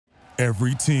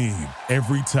Every team,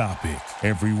 every topic,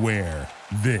 everywhere.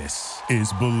 This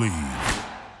is Believe.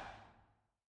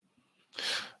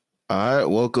 All right,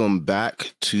 welcome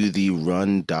back to the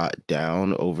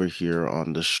Run.down over here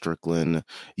on the Strickland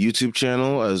YouTube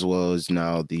channel, as well as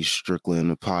now the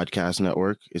Strickland Podcast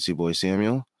Network. It's your boy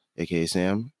Samuel, aka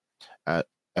Sam, at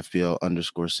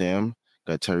FBL_Sam.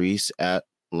 Got Tyrese at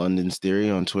London's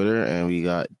Theory on Twitter, and we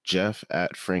got Jeff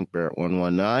at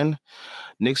FrankBarrett119.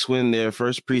 Knicks win their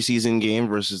first preseason game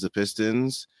versus the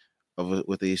Pistons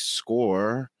with a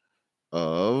score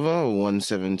of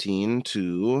 117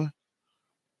 to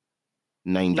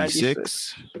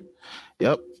 96.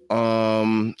 Yep.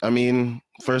 I mean,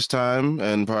 first time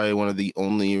and probably one of the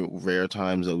only rare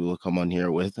times that we will come on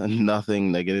here with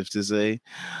nothing negative to say.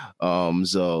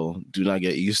 So do not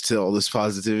get used to all this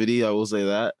positivity. I will say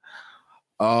that.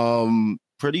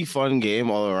 Pretty fun game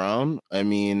all around. I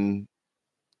mean,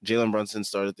 Jalen Brunson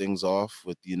started things off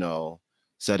with,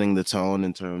 setting the tone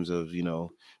in terms of,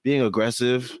 being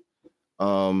aggressive,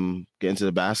 getting to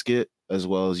the basket, as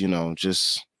well as,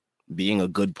 just being a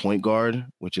good point guard,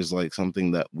 which is like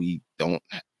something that we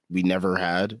never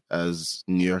had as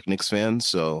New York Knicks fans.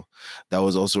 So that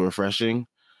was also refreshing.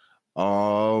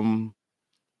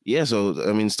 Yeah. So,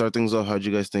 I mean, start things off. How'd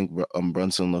you guys think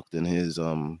Brunson looked in his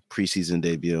preseason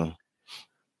debut?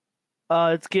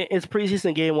 It's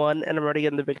preseason game 1, and I'm already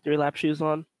getting the victory lap shoes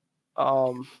on.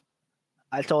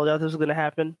 I told you this was gonna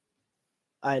happen.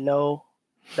 I know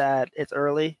that it's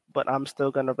early, but I'm still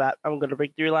gonna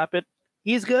victory lap it.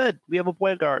 He's good. We have a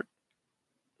point guard.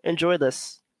 Enjoy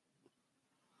this.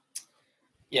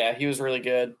 Yeah, he was really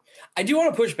good. I do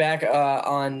want to push back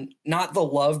on not the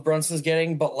love Brunson's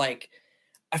getting, but like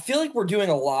I feel like we're doing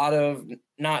a lot of,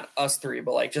 not us three,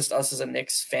 but like just us as a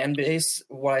Knicks fan base,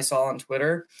 what I saw on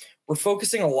Twitter, we're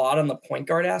focusing a lot on the point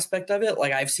guard aspect of it.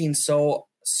 Like I've seen so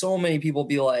many people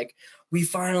be like, we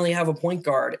finally have a point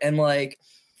guard. And like,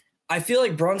 I feel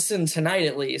like Brunson tonight,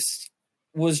 at least,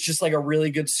 was just like a really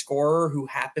good scorer who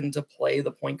happened to play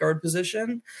the point guard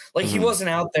position. Like he wasn't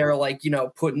out there like,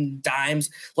 putting dimes.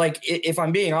 Like if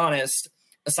I'm being honest,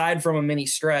 aside from a mini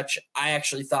stretch, I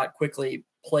actually thought Quickly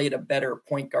played a better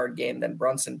point guard game than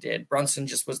Brunson did. Brunson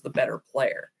just was the better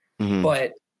player.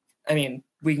 But I mean,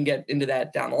 we can get into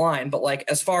that down the line. But like,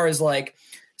 as far as like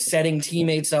setting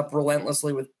teammates up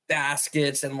relentlessly with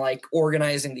baskets and like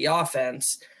organizing the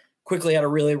offense, Quickly had a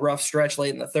really rough stretch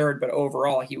late in the third, but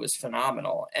overall he was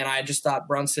phenomenal. And I just thought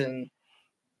Brunson,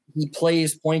 he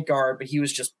plays point guard, but he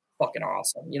was just fucking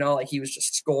awesome. Like he was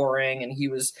just scoring and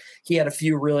he had a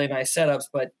few really nice setups,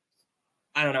 but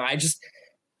I don't know.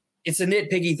 It's a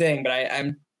nitpicky thing, but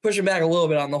I'm pushing back a little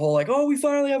bit on the whole, like, oh, we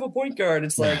finally have a point guard.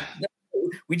 It's like, no,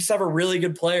 we just have a really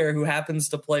good player who happens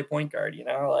to play point guard,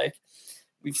 like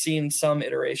we've seen some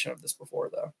iteration of this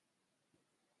before though.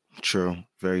 True.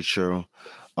 Very true.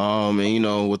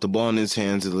 And with the ball in his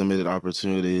hands, it limited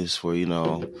opportunities for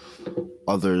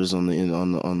others on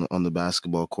the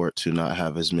basketball court to not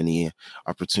have as many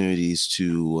opportunities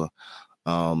to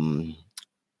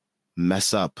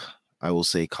mess up. I will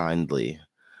say kindly,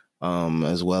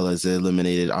 as well as it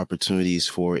eliminated opportunities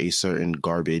for a certain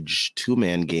garbage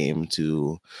 2-man game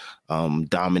to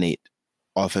dominate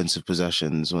offensive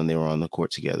possessions when they were on the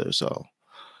court together. So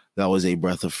that was a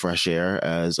breath of fresh air,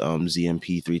 as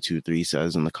ZMP323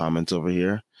 says in the comments over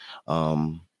here.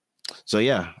 So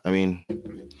yeah, I mean,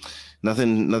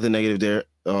 nothing negative there.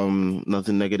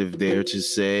 Nothing negative there to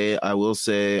say. I will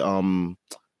say,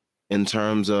 in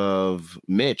terms of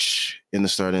Mitch in the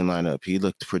starting lineup, he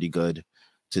looked pretty good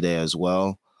today as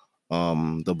well.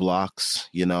 The blocks,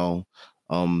 the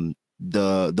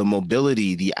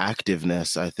mobility, the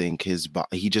activeness, I think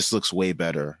he just looks way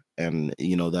better. And,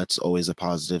 that's always a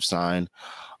positive sign.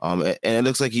 And it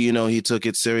looks like, he took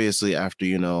it seriously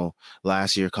after,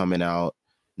 last year coming out,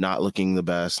 not looking the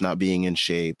best, not being in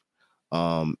shape,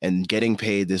 and getting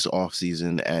paid this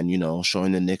offseason and,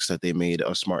 showing the Knicks that they made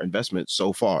a smart investment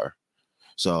so far.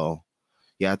 So,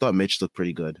 yeah, I thought Mitch looked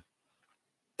pretty good.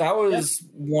 That was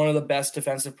one of the best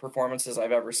defensive performances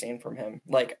I've ever seen from him.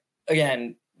 Like,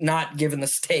 again, not given the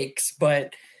stakes,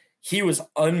 but he was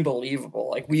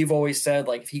unbelievable. Like we've always said,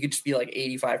 like if he could just be like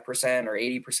 85% or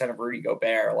 80% of Rudy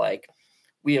Gobert, like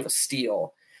we have a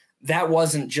steal. That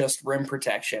wasn't just rim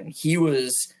protection.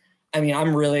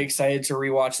 I'm really excited to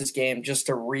rewatch this game just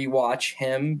to rewatch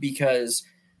him, because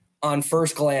on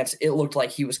first glance, it looked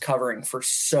like he was covering for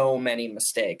so many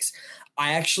mistakes.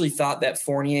 I actually thought that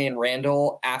Fournier and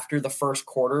Randall, after the first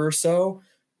quarter or so,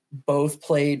 both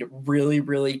played really,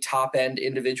 really top-end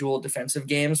individual defensive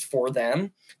games for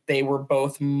them. They were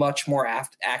both much more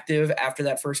active after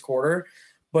that first quarter.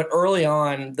 But early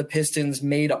on, the Pistons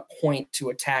made a point to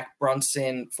attack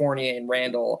Brunson, Fournier, and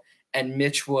Randall, and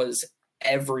Mitch was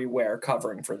everywhere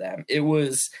covering for them. It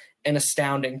was an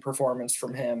astounding performance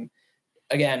from him.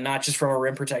 Again, not just from a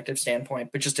rim protective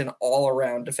standpoint, but just an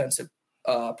all-around defensive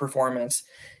performance.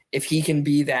 If he can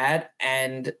be that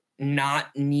and not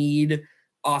need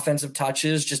offensive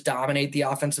touches, just dominate the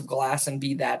offensive glass and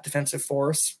be that defensive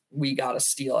force, we got a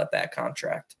steal at that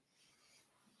contract.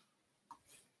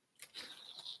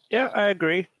 Yeah, I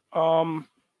agree. I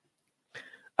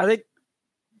think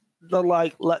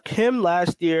like him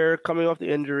last year coming off the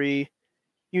injury,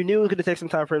 you knew it was going to take some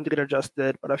time for him to get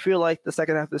adjusted, but I feel like the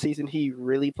second half of the season he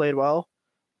really played well.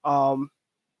 What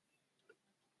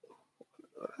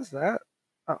is that?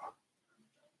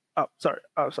 Sorry.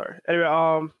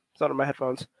 Anyway, it's out of my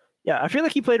headphones. Yeah, I feel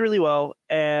like he played really well,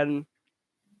 and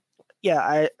yeah,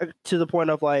 I to the point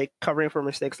of like covering for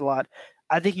mistakes a lot.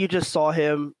 I think you just saw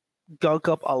him gunk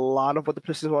up a lot of what the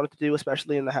Pistons wanted to do,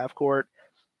 especially in the half court.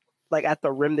 Like at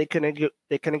the rim, they couldn't get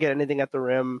anything at the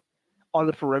rim. On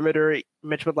the perimeter,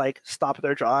 Mitch would like stop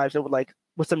their drives. It would like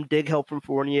with some dig help from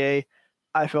Fournier.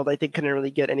 I felt like they couldn't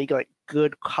really get any like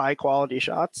good high quality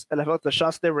shots, and I felt the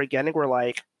shots they were getting were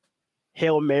like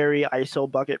Hail Mary ISO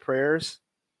bucket prayers,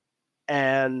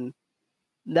 and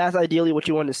that's ideally what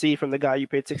you want to see from the guy you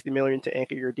paid $60 million to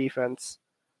anchor your defense.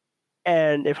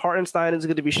 And if Hartenstein is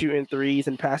going to be shooting threes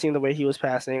and passing the way he was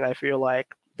passing, I feel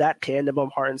like that tandem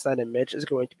of Hartenstein and Mitch is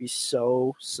going to be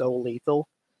so lethal.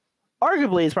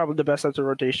 Arguably, it's probably the best center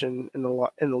rotation in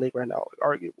the league right now.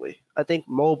 Arguably, I think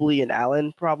Mobley and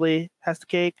Allen probably has the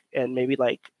cake, and maybe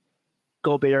like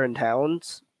Gobert and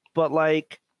Towns. But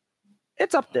like,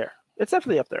 it's up there. It's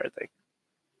definitely up there, I think.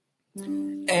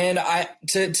 And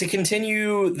to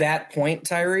continue that point,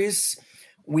 Tyrese,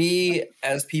 we,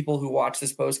 as people who watch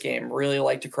this post game, really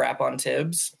like to crap on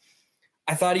Tibbs.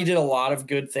 I thought he did a lot of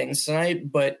good things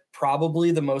tonight, but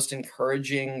probably the most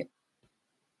encouraging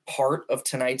part of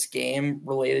tonight's game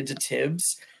related to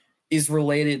Tibbs is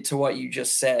related to what you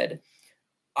just said.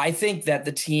 I think that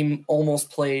the team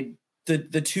almost played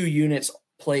the two units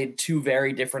played two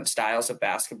very different styles of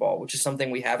basketball, which is something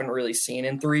we haven't really seen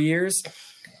in 3 years.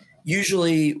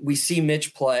 Usually we see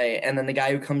Mitch play, and then the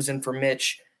guy who comes in for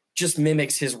Mitch just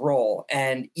mimics his role.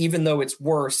 And even though it's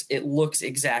worse, it looks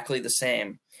exactly the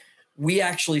same. We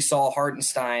actually saw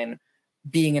Hartenstein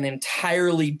being an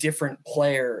entirely different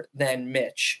player than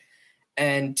Mitch.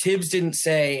 And Tibbs didn't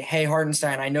say, hey,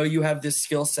 Hartenstein, I know you have this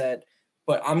skill set,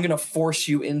 but I'm going to force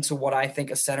you into what I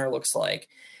think a center looks like.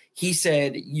 He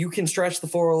said, you can stretch the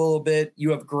floor a little bit.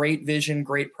 You have great vision,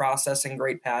 great processing,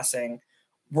 great passing.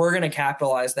 We're going to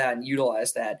capitalize that and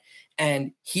utilize that.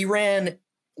 And he ran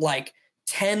like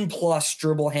 10 plus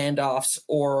dribble handoffs,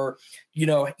 or, you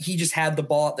know, he just had the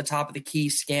ball at the top of the key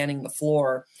scanning the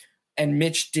floor, and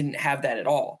Mitch didn't have that at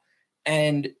all.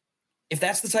 And if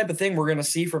that's the type of thing we're going to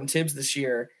see from Tibbs this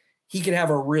year, he could have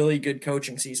a really good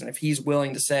coaching season if he's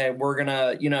willing to say, we're going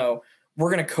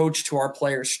to coach to our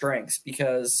players' strengths.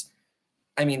 Because,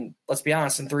 I mean, let's be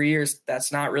honest, in 3 years,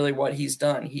 that's not really what he's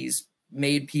done. He's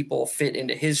made people fit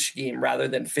into his scheme rather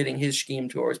than fitting his scheme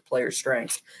to his players'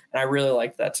 strengths. And I really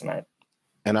liked that tonight.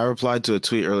 And I replied to a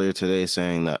tweet earlier today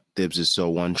saying that Tibbs is so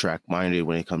one-track minded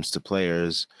when it comes to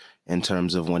players, in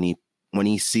terms of when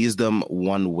he sees them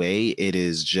one way, it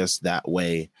is just that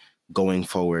way going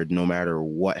forward, no matter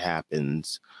what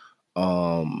happens.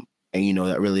 And, you know,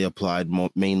 that really applied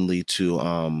mainly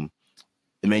to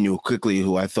Emmanuel Quickly,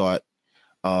 who I thought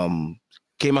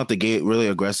came out the gate really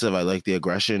aggressive. I like the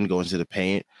aggression going to the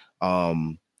paint.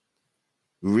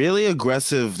 Really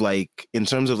aggressive, like in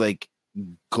terms of like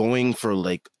going for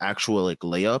like actual like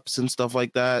layups and stuff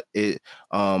like that.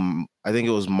 I think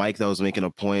it was Mike that was making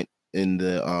a point in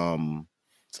the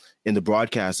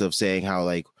broadcast of saying how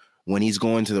like when he's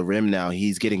going to the rim now,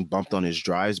 he's getting bumped on his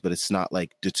drives, but it's not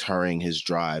like deterring his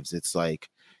drives. It's like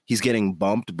he's getting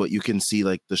bumped, but you can see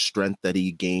like the strength that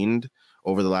he gained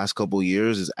over the last couple of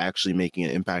years is actually making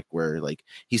an impact, where like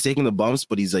he's taking the bumps,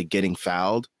 but he's like getting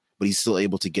fouled, but he's still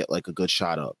able to get like a good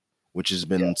shot up, which has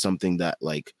been something that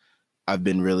like I've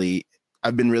been really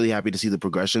happy to see the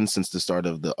progression since the start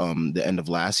of the end of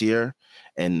last year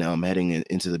and heading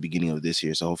into the beginning of this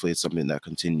year. So hopefully it's something that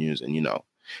continues, and, you know,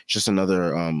 it's just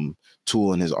another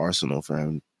tool in his arsenal for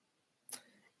him.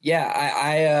 Yeah,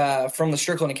 I from the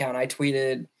Strickland account, I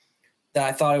tweeted that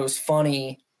I thought it was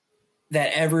funny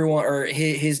that everyone, or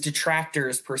his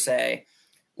detractors per se,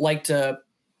 like to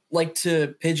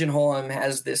pigeonhole him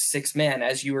as this sixth man,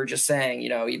 as you were just saying. You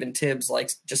know, even Tibbs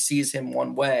just sees him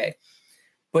one way.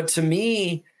 But to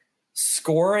me,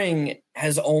 scoring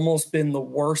has almost been the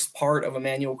worst part of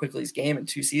Emmanuel Quickley's game in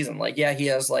 2 seasons. Like, yeah, he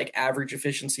has like average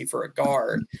efficiency for a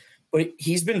guard, but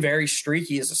he's been very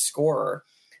streaky as a scorer.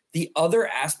 The other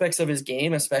aspects of his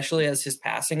game, especially as his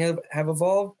passing has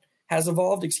evolved,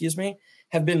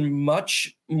 have been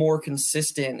much more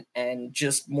consistent and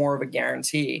just more of a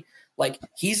guarantee. Like,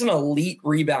 he's an elite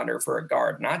rebounder for a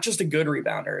guard, not just a good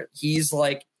rebounder. He's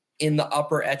like in the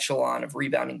upper echelon of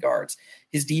rebounding guards.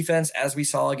 His defense, as we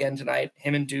saw again tonight,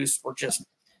 him and Deuce were just,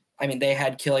 I mean, they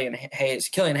had Killian Hayes.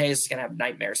 Killian Hayes is going to have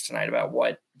nightmares tonight about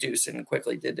what Deuce and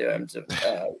Quickly did to him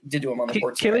on the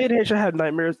court. Killian Hayes should have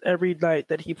nightmares every night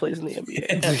that he plays in the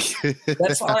NBA.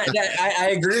 That's fine. I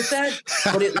agree with that.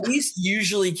 But at least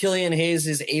usually Killian Hayes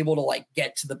is able to like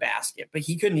get to the basket, but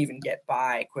he couldn't even get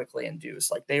by Quickly and Deuce.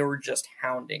 Like, they were just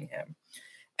hounding him.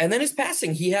 And then his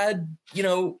passing, he had,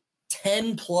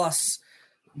 10 plus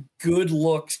good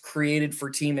looks created for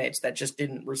teammates that just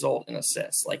didn't result in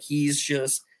assists. Like, he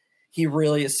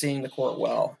really is seeing the court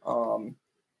well.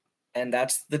 And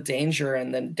that's the danger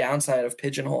and then downside of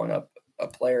pigeonholing a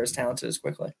player as talented as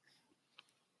Quickly.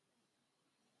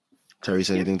 Terry,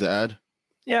 anything to add?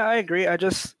 Yeah, I agree. I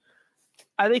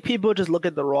think people just look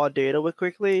at the raw data with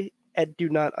Quickly and do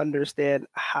not understand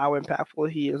how impactful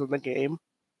he is in the game.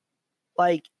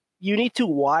 Like, you need to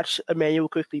watch Emmanuel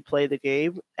Quickly play the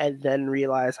game and then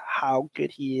realize how good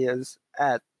he is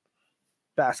at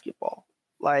basketball.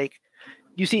 Like,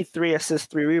 you see 3 assists,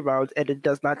 3 rebounds, and it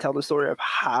does not tell the story of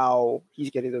how he's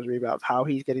getting those rebounds, how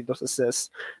he's getting those assists,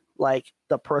 like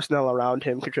the personnel around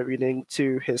him contributing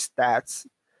to his stats.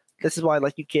 This is why,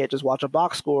 like, you can't just watch a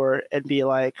box score and be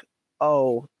like,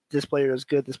 oh, this player is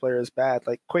good, this player is bad.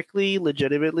 Like, Quickly,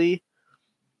 legitimately,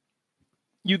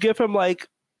 you give him, like,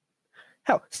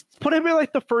 hell, put him in,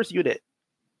 like, the first unit.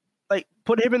 Like,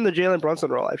 put him in the Jalen Brunson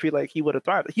role. I feel like he would have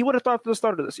thrived. He would have thrived from the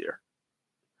start of this year.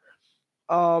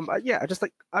 Yeah,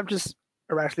 I'm just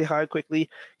irrationally high Quickly.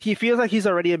 He feels like he's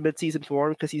already in midseason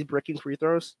form because he's breaking free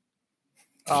throws.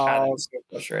 That's so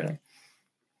frustrating.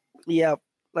 Yeah,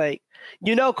 like,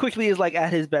 Quickly is like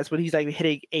at his best when he's like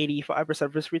hitting 85%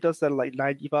 of his free throws instead of like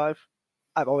 95.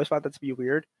 I've always found that to be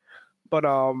weird, but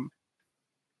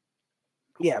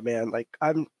yeah, man, like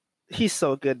he's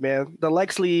so good, man. The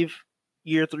leg sleeve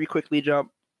year 3 Quickly jump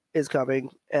is coming,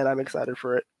 and I'm excited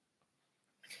for it.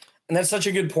 And that's such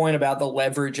a good point about the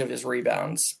leverage of his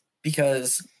rebounds,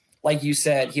 because like you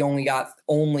said, he only got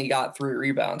 3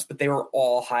 rebounds, but they were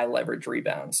all high leverage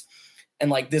rebounds. And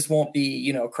like, this won't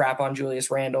be, crap on Julius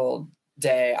Randle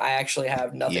day. I actually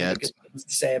have nothing good things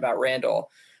to say about Randle,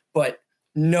 but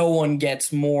no one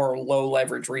gets more low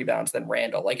leverage rebounds than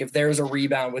Randle. Like, if there's a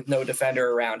rebound with no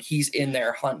defender around, he's in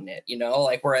there hunting it,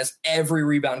 like, whereas every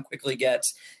rebound Quickly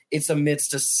gets, it's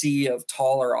amidst a sea of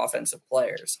taller offensive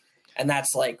players. And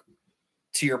that's, like,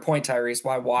 to your point, Tyrese,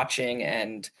 why watching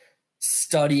and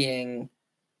studying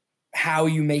how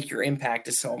you make your impact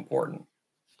is so important.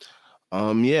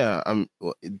 To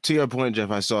your point,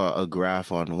 Jeff, I saw a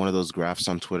graph on one of those graphs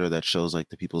on Twitter that shows like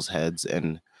the people's heads,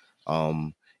 and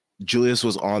Julius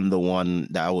was on the one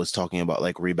that I was talking about,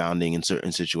 like rebounding in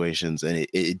certain situations, and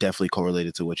it definitely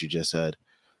correlated to what you just said.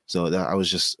 So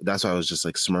that's why I was just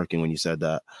like smirking when you said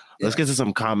that. Yeah. Let's get to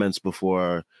some comments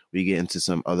before we get into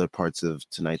some other parts of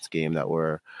tonight's game that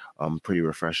were pretty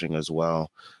refreshing as well.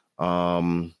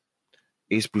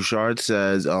 Ace Bouchard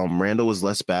says Randle was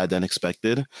less bad than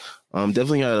expected.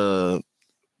 Definitely had a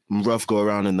rough go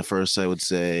around in the first, I would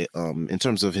say, in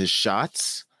terms of his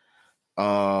shots.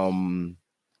 And,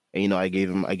 I gave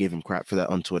him crap for that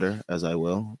on Twitter, as I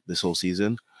will this whole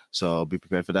season. So be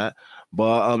prepared for that.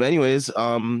 But anyways, he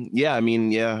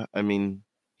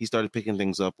started picking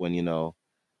things up when,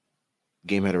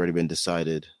 game had already been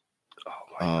decided.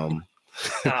 Oh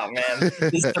man,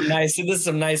 this is some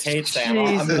nice hate, Sam.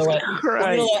 I'm gonna let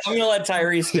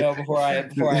Tyrese go before I.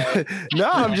 No,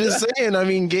 I'm just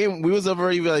saying. We was up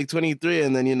already like 23,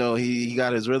 and then he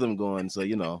got his rhythm going.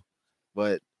 So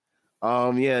but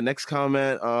next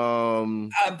comment.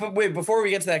 But wait, before we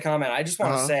get to that comment, I just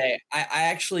want to say I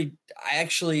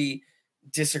actually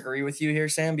disagree with you here,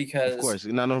 Sam, because of course,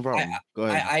 no problem. Go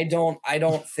ahead. I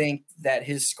don't think that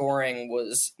his scoring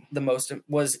was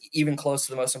even close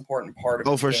to the most important part of it.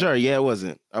 Oh, for game. sure. Yeah, it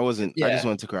wasn't. I wasn't. Yeah. I just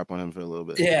wanted to crap on him for a little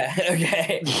bit. Yeah.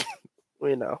 Okay.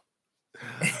 We know.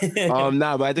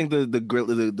 But I think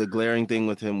the glaring thing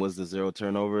with him was the 0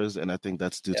 turnovers, and I think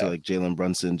that's due to like Jalen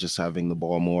Brunson just having the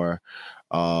ball more.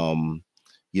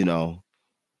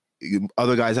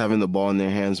 Other guys having the ball in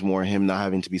their hands more, him not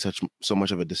having to be so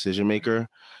much of a decision maker.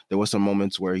 There were some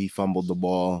moments where he fumbled the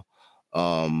ball,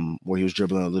 where he was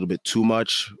dribbling a little bit too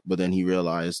much, but then he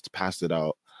realized, passed it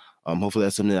out. Hopefully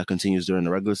that's something that continues during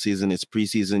the regular season. It's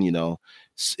preseason, you know,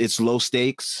 it's low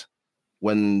stakes.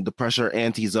 When the pressure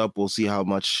antes up, we'll see how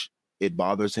much it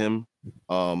bothers him,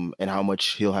 and how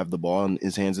much he'll have the ball in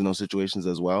his hands in those situations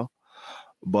as well.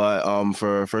 But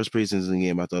for first preseason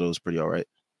game, I thought it was pretty all right.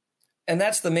 And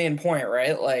that's the main point,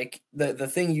 right? Like the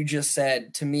thing you just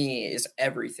said to me is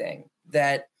everything.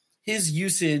 That his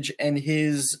usage and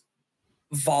his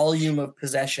volume of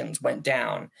possessions went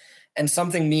down. And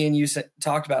something me and you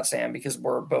talked about, Sam, because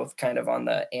we're both kind of on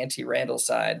the anti-Randall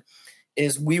side,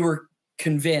 is we were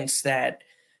convinced that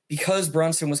because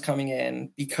Brunson was coming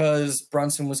in, because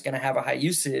Brunson was going to have a high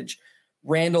usage,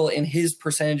 Randall in his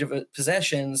percentage of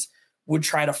possessions would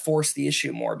try to force the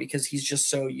issue more because he's just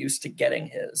so used to getting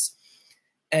his.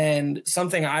 And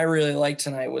something I really liked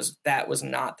tonight was that was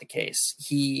not the case.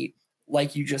 He,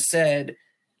 like you just said,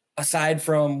 aside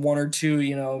from one or two,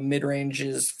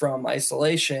 mid-ranges from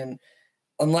isolation,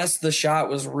 unless the shot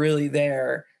was really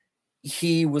there,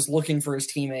 he was looking for his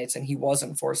teammates and he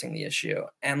wasn't forcing the issue.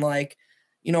 And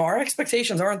our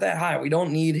expectations aren't that high. We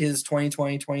don't need his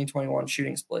 2020, 2021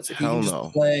 shooting splits. If he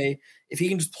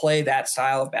can just play that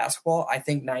style of basketball, I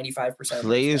think 95%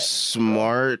 play is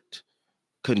smart,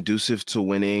 conducive to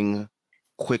winning,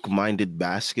 quick-minded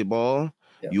basketball,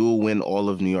 you will win all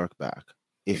of New York back.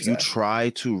 If you try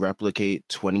to replicate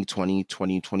 2020,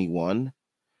 2021,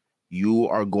 you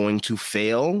are going to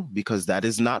fail because that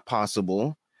is not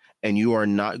possible, and you are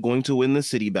not going to win the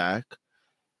city back.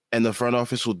 And the front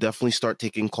office will definitely start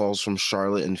taking calls from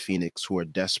Charlotte and Phoenix, who are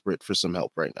desperate for some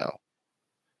help right now.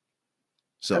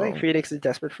 So I think Phoenix is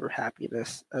desperate for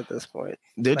happiness at this point.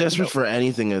 They're desperate for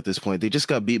anything at this point. They just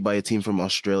got beat by a team from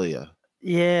Australia.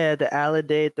 Yeah, the Allen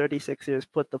Day 36ers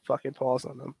put the fucking paws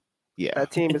on them. Yeah.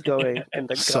 That team is going in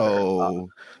the gutter. So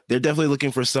they're definitely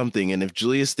looking for something. And if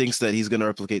Julius thinks that he's going to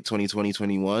replicate 2020,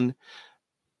 21,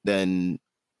 then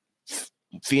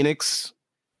Phoenix,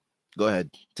 go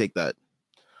ahead, take that.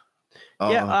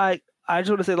 I just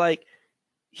want to say,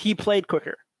 he played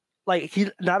quicker.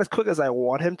 He's not as quick as I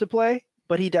want him to play,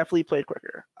 but he definitely played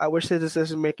quicker. I wish his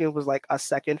decision-making was a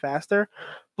second faster,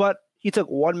 but he took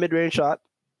one mid-range shot,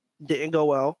 didn't go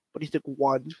well, but he took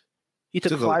one. He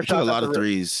took 5 shots. Took a lot of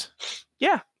threes.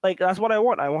 Yeah, that's what I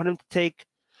want. I want him to take,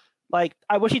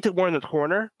 I wish he took more in the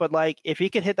corner, but if he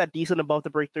could hit that decent above the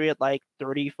break three at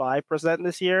 35%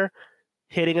 this year,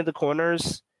 hitting in the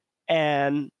corners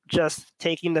and just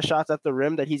taking the shots at the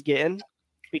rim that he's getting,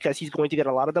 because he's going to get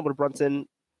a lot of them with Brunson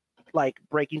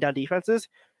breaking down defenses,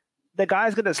 the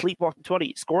guy's going to sleepwalk to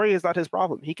 20. Scoring is not his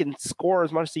problem. He can score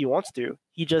as much as he wants to.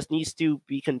 He just needs to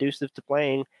be conducive to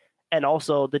playing. And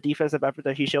also the defensive effort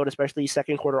that he showed, especially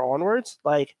second quarter onwards,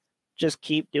 just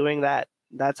keep doing that.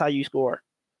 That's how you score.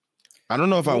 I don't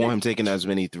know if I want him taking as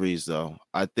many threes, though.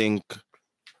 I know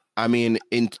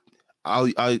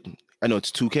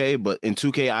it's 2K, but in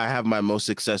 2K, I have my most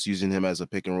success using him as a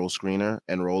pick and roll screener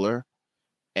and roller.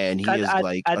 And he is I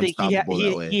think unstoppable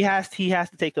that way. He has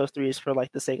to take those threes for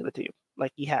the sake of the team.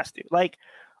 He has to.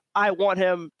 I want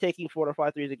him taking 4 to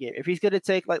 5 threes a game. If he's going to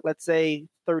take let's say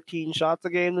 13 shots a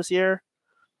game this year,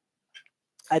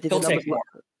 I think he'll take more.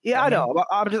 Yeah, I know.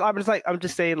 I'm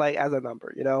just saying as a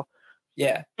number,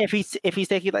 Yeah. If he's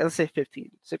taking let's say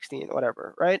 15, 16,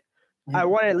 whatever, right? Mm-hmm. I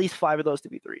want at least 5 of those to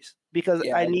be threes because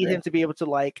I need him to be able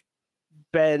to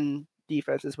bend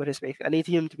defenses with his space. I need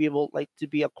him to be able to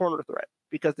be a corner threat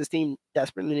because this team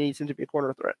desperately needs him to be a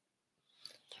corner threat.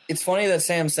 It's funny that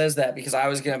Sam says that because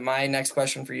my next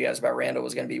question for you guys about Randall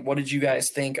was going to be, what did you guys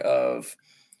think of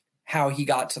how he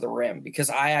got to the rim? Because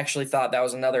I actually thought that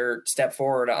was another step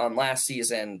forward on last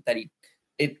season that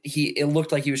it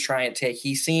looked like he was trying to take.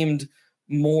 He seemed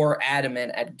more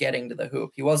adamant at getting to the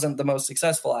hoop. He wasn't the most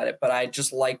successful at it, but I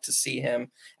just like to see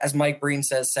him, as Mike Breen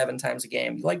says 7 times a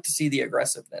game, you like to see the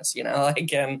aggressiveness, and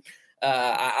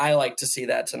I like to see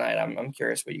that tonight. I'm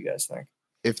curious what you guys think.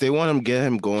 If they want to get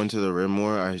him going to the rim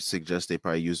more, I suggest they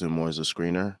probably use him more as a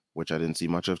screener, which I didn't see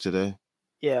much of today.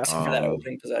 Yeah. For that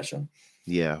opening possession.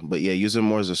 Yeah, but use him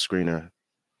more as a screener.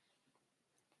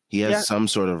 He has some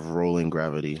sort of rolling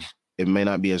gravity. It may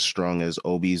not be as strong as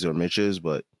Obi's or Mitch's,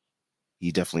 but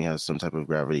he definitely has some type of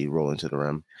gravity rolling to the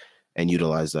rim and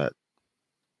utilize that.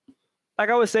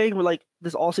 Like I was saying,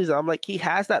 this all season, I'm he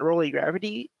has that rolling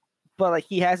gravity, but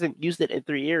he hasn't used it in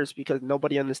 3 years because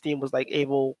nobody on this team was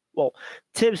able. Well,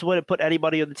 Tibbs wouldn't put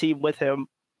anybody on the team with him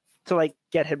to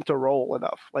get him to roll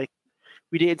enough.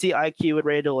 We didn't see IQ and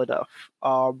Randall enough.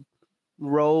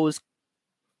 Rose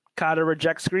kind of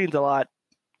rejects screens a lot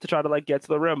to try to get to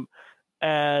the rim,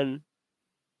 and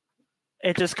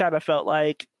it just kind of felt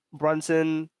like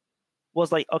Brunson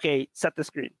was okay, set the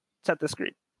screen,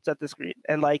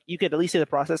 and you could at least see the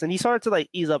process, and he started to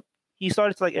ease up he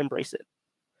started to like embrace it.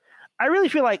 I really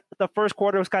feel like the first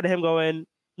quarter was kind of him going,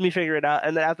 let me figure it out.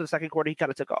 And then after the second quarter, he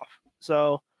kind of took off.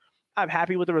 So I'm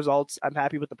happy with the results. I'm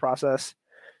happy with the process.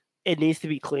 It needs to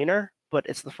be cleaner, but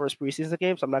it's the first preseason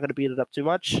game, so I'm not going to beat it up too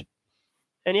much.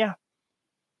 And yeah.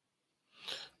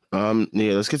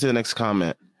 Let's get to the next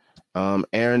comment.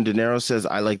 Aaron De Niro says,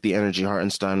 I like the energy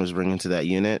Hartenstein was bringing to that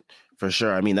unit. For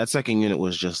sure. I mean, that second unit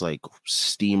was just like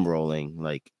steamrolling,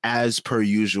 like as per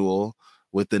usual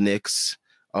with the Knicks.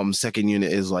 Second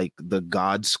unit is like the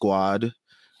God Squad.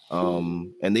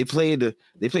 And they played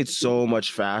so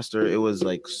much faster. It was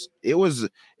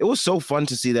so fun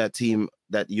to see that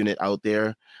unit out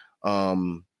there.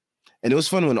 And it was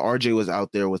fun when RJ was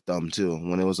out there with them too.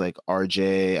 When it was like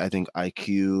RJ, I think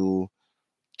IQ,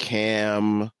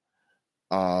 Cam,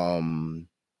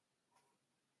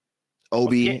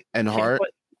 Obi and Hart.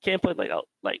 Can't play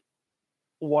like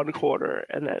one quarter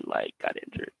and then like got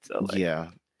injured. So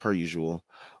yeah, per usual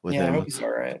with him. I hope he's all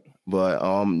right. But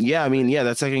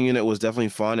that second unit was definitely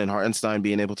fun, and Hartenstein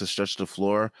being able to stretch the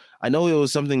floor. I know it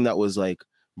was something that was like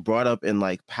brought up in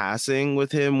like passing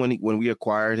with him when we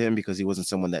acquired him, because he wasn't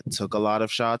someone that took a lot of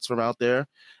shots from out there.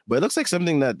 But it looks like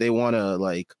something that they want to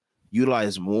like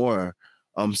utilize more,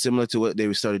 similar to what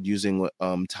they started using with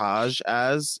Taj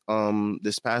as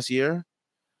this past year.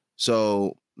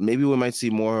 So maybe we might see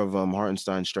more of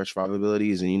Hartenstein's stretch five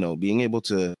abilities, and being able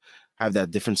to have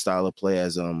that different style of play,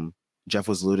 as Jeff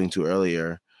was alluding to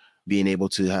earlier, being able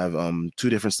to have two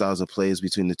different styles of plays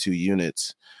between the two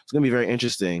units. It's going to be very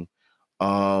interesting.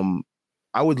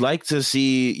 I would like to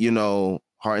see,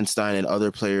 Hartenstein and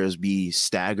other players be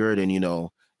staggered and,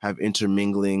 have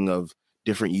intermingling of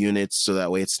different units, so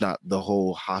that way it's not the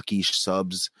whole hockey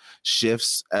subs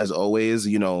shifts as always.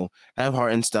 Have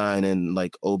Hartenstein and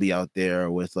like Obi out there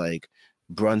with like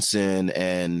Brunson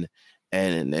and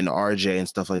RJ and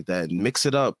stuff like that, and mix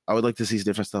it up. I would like to see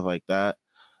different stuff like that.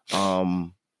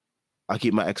 I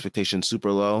keep my expectations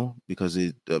super low because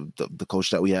of the coach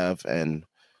that we have and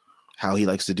how he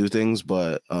likes to do things.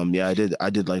 But I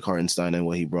did like Hartenstein and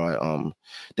what he brought.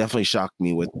 Definitely shocked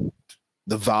me with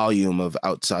the volume of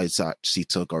outside shots he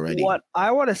took already. What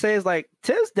I want to say is like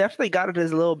Tibbs definitely got in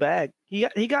his little bag. He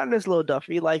got in his little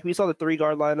Duffy. Like we saw the 3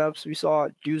 guard lineups. We saw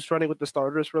Juice running with the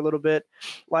starters for a little bit.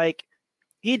 Like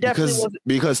he definitely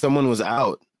because someone was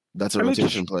out. That's a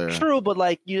rotation player. True, but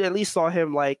like you at least saw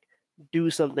him like do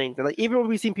some things. And like even when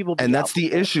we've seen people, and that's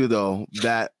the issue though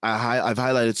that I've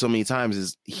highlighted so many times,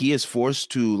 is he is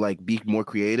forced to like be more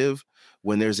creative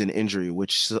when there's an injury,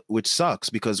 which sucks,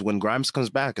 because when Grimes comes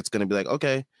back, it's going to be like,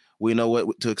 okay, we know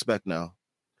what to expect now.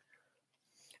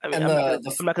 I mean, I'm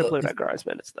not going to play that Grimes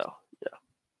minutes though. Yeah.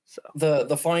 So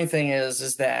the funny thing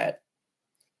is that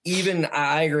even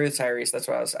I agree with Tyrese. That's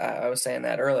why I was saying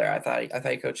that earlier. I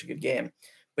thought he coached a good game,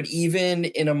 but even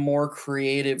in a more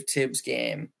creative Tibbs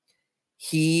game,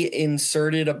 he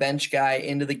inserted a bench guy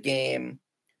into the game,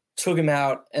 took him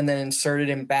out, and then inserted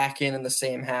him back in the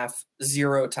same half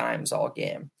 0 times all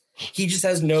game. He just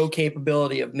has no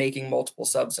capability of making multiple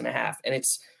subs in a half. And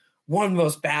it's one of the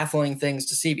most baffling things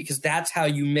to see, because that's how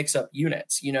you mix up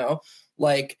units,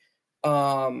 like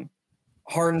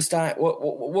Hartenstein. What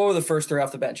were the first 3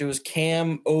 off the bench? It was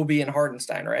Cam, Obi, and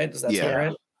Hartenstein, right? Does that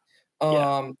sound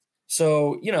right?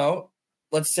 So,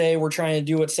 let's say we're trying to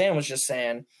do what Sam was just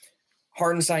saying.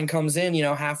 Hartenstein comes in,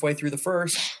 halfway through the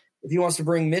first. If he wants to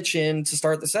bring Mitch in to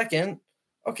start the second,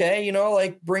 okay,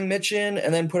 like bring Mitch in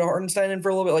and then put Hartenstein in for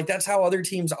a little bit. Like that's how other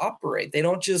teams operate. They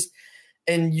don't just,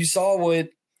 and you saw what,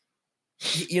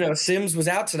 Sims was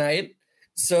out tonight.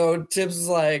 So Tibbs was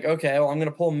like, okay, well, I'm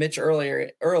going to pull Mitch early.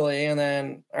 And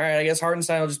then, all right, I guess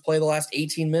Hartenstein will just play the last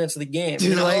 18 minutes of the game.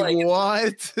 Dude,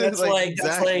 what? That's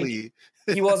exactly.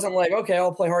 He wasn't like, okay,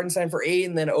 I'll play Hartenstein for 8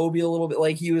 and then Obi a little bit.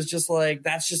 Like he was just like,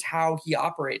 that's just how he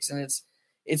operates. And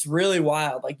it's really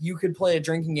wild. Like you could play a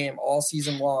drinking game all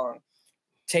season long,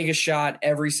 take a shot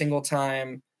every single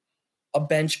time a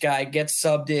bench guy gets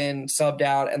subbed in, subbed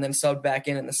out, and then subbed back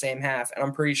in the same half. And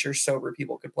I'm pretty sure sober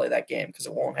people could play that game, because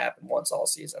it won't happen once all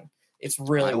season. It's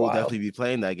really wild. I will definitely be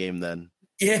playing that game then.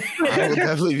 Yeah. I will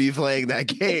definitely be playing that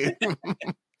game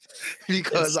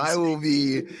because I will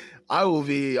be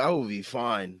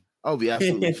fine. I'll be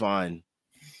absolutely fine.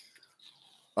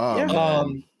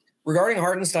 Regarding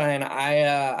Hartenstein,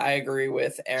 I agree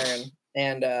with Aaron.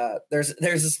 And there's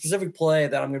a specific play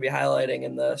that I'm going to be highlighting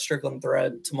in the Strickland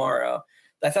thread tomorrow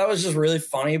that I thought was just really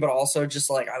funny, but also just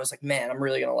like, I was like, man, I'm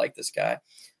really going to like this guy.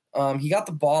 He got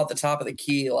the ball at the top of the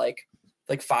key, like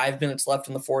 5 minutes left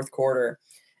in the fourth quarter.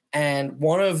 And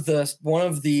one of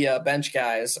the bench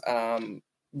guys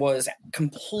was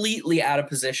completely out of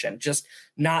position, just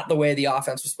not the way the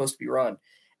offense was supposed to be run.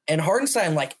 And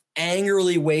Hartenstein like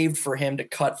angrily waved for him to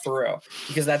cut through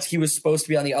because he was supposed to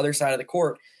be on the other side of the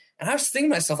court. And I was thinking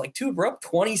to myself, like, dude, we're up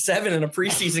 27 in a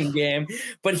preseason game.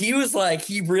 But he was like,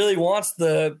 he really wants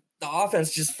the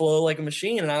offense just flow like a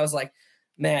machine. And I was like,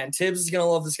 man, Tibbs is going to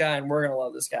love this guy and we're going to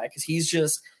love this guy because he's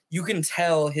just, you can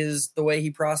tell the way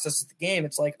he processes the game.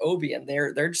 It's like Obi, and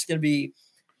they're just going to be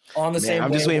on the same.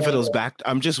 I'm just waiting for those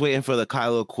I'm just waiting for the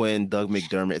Kylo Quinn, Doug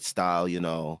McDermott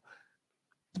style,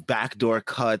 backdoor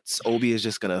cuts. Obi is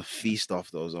just going to feast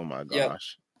off those. Oh my gosh. Yep.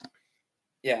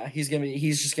 Yeah, he's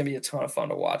just gonna be a ton of fun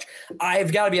to watch.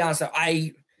 I've got to be honest though,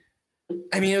 I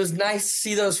mean, it was nice to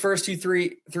see those first two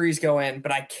threes go in,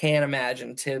 but I can't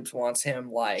imagine Tibbs wants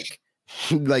him like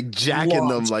jacking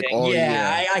them like all year.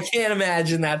 I can't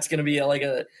imagine that's gonna be he's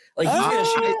gonna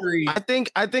shoot a three. I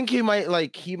think he might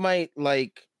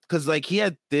because he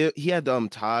had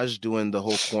Taj doing the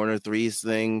whole corner threes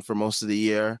thing for most of the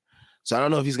year. So I don't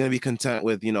know if he's gonna be content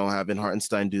with having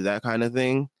Hartenstein do that kind of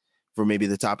thing for maybe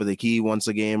the top of the key once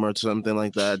a game or something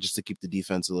like that, just to keep the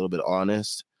defense a little bit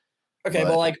honest. Okay,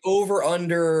 but like over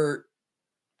under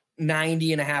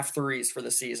 90.5 threes for the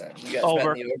season. You guys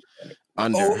over.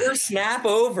 Over, snap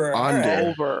over.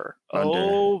 Under. Right.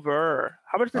 Over.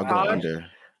 How much did Taj? Under.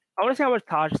 I want to see how much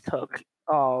Taj took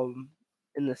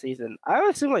in the season. I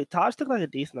would assume Taj took a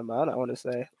decent amount, I want to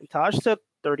say. Taj took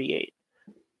 38.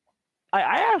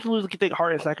 I absolutely think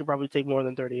Hartenstein could probably take more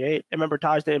than 38. I remember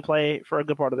Taj didn't play for a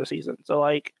good part of the season. So,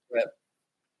 I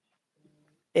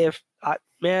think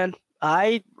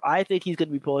he's going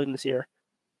to be pulling this year.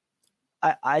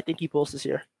 I think he pulls this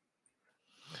year.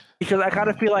 Because I kind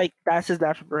of feel like that's his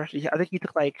natural progression. I think he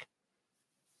took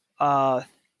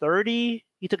 30.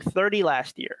 He took 30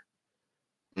 last year.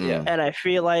 Yeah. And I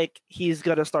feel like he's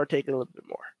going to start taking a little bit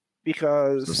more.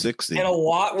 Because 60. And a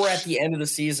lot were at the end of the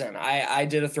season. I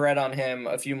did a thread on him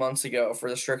a few months ago for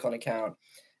the Strickland account,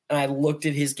 and I looked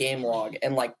at his game log,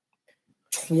 and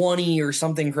 20 or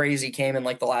something crazy came in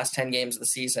the last 10 games of the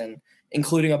season,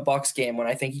 including a Bucks game when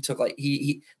I think he took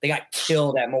they got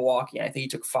killed at Milwaukee, and I think he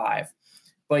took 5.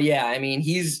 But yeah, I mean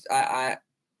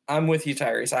I'm with you,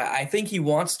 Tyrese. I think he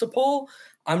wants to pull.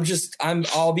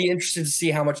 I'll be interested to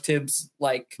see how much Tibbs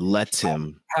lets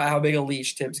him, how big a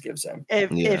leash Tibbs gives him.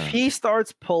 If he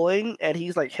starts pulling and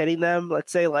he's hitting them,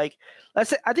 let's say I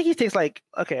think he takes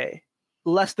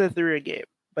less than 3 a game.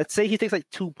 But say he takes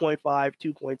 2.5,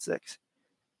 2.6,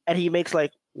 and he makes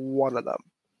one of them.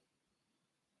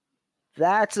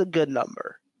 That's a good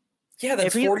number. Yeah,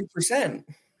 that's 40%.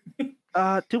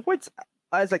 2 points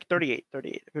is 38.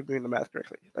 If I'm doing the math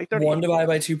correctly. 38. 1 divided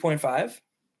by 2.5.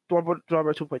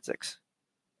 2.6.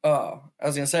 Oh, I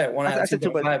was gonna say 1 out of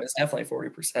 2.5 is definitely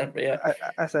 40%, but yeah,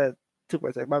 I said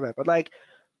 2.6. My bad, but I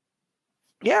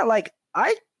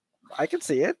can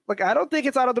see it. I don't think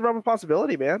it's out of the realm of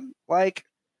possibility, man.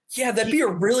 Yeah, that'd be a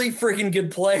really freaking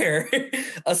good player.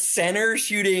 A center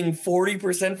shooting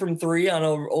 40% from 3 on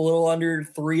a little under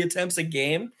 3 attempts a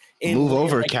game. Move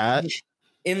over, Cat.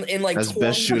 In as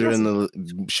best shooter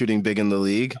shooting big in the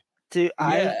league. Dude,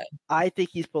 yeah. I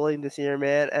think he's pulling this year,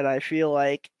 man, and I feel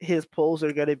like his pulls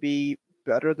are going to be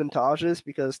better than Taj's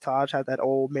because Taj had that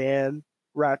old man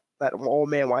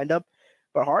windup,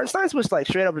 but Hartenstein's was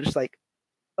straight up just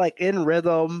in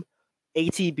rhythm,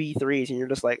 ATB threes, and you're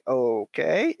just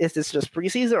okay, is this just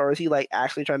preseason or is he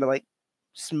actually trying to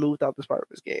smooth out this part of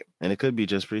his game? And it could be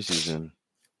just preseason.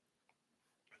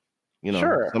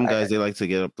 Sure, some guys they like to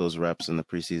get up those reps in the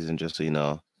preseason just so They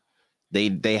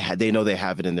know they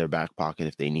have it in their back pocket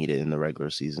if they need it in the regular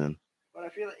season. But I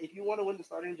feel like if you want to win the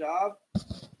starting job,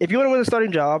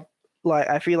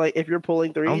 I feel like if you're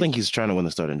pulling threes, I don't think he's trying to win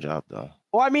the starting job though.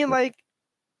 Well, I mean, I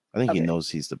think he knows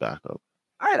he's the backup.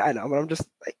 I know, but I'm just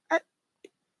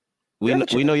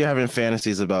we know you're having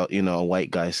fantasies about a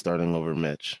white guy starting over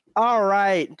Mitch. All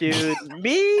right, dude.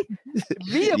 me of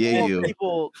Yeah, all you.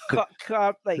 people, I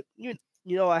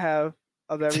have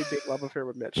a very big love affair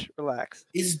with Mitch. Relax.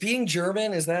 Is being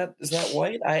German, is that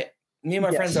white? Me and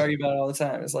my friends argue about it all the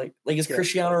time. It's is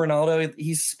Cristiano Ronaldo?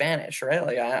 He's Spanish,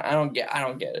 right? I don't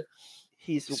get it.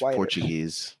 He's white.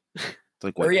 Portuguese. It's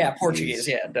Portuguese.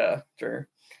 Yeah, duh, sure.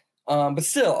 But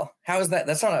still, how is that?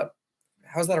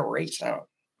 How's that a race? I don't.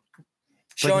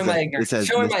 Showing my ignorance here.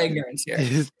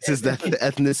 His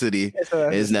ethnicity,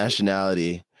 his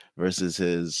nationality versus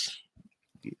his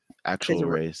actual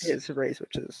race. His race,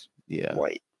 which is Yeah.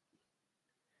 white.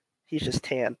 He's just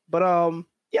tan. But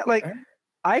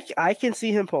I can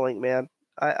see him pulling, man.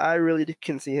 I really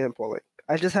can see him pulling.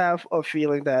 I just have a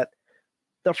feeling that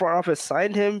the front office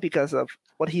signed him because of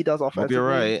what he does offensively. Hope you're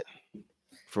right.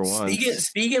 For one.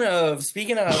 Speaking of,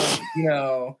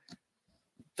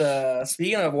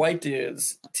 speaking of white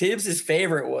dudes, Tibbs'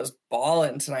 favorite was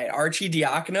balling tonight. Archie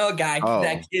Diacono,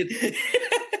 that kid.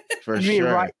 For You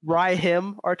sure. mean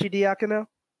him, Archie Diacono?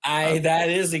 That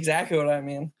is exactly what I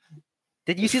mean.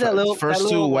 Did you see that little first that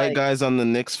two little, white guys on the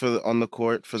Knicks on the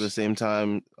court for the same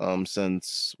time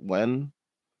since when?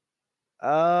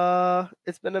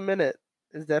 It's been a minute.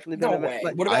 It's definitely been No a minute. way.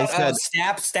 Like, What about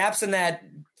Staps and that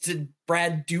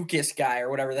Brad Dukas guy or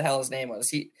whatever the hell his name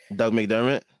was? Doug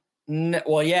McDermott?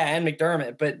 Well, yeah, and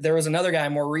McDermott, but there was another guy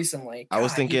more recently. I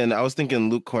was thinking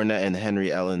Luke Cornett and Henry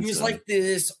Ellenson. He was like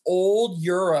this old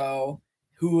Euro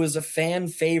who was a fan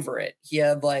favorite. He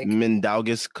had like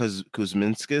Mindaugas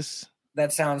Kuzminskis.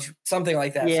 That sounds something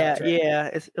like that. Yeah, right. yeah,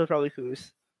 it was probably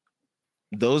Kuz.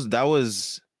 That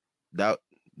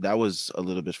was a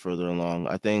little bit further along.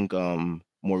 I think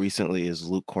more recently is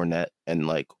Luke Cornett and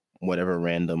like whatever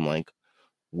random like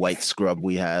white scrub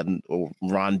we had, or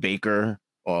Ron Baker.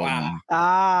 Wow.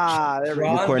 There we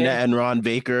go. Luke Cornett and Ron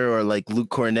Baker, or like Luke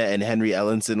Cornett and Henry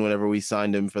Ellenson whenever we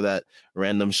signed him for that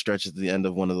random stretch at the end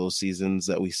of one of those seasons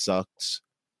that we sucked.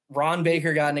 Ron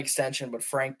Baker got an extension, but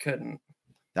Frank couldn't.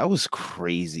 That was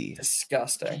crazy.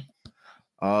 Disgusting.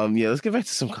 Yeah, let's get back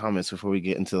to some comments before we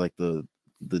get into like the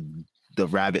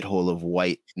rabbit hole of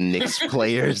white Knicks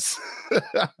players.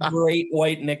 Great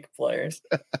white Knicks players.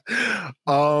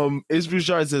 Is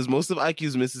Bouchard says most of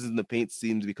IQ's misses in the paint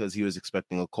seemed because he was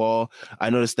expecting a call. I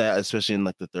noticed that especially in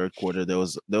like the third quarter, there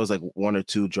was like one or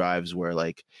two drives where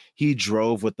like he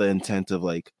drove with the intent of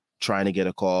like trying to get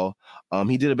a call.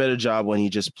 He did a better job when he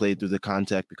just played through the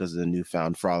contact because of the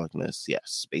newfound frolicness.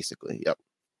 Yes, basically. Yep.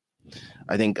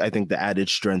 I think the added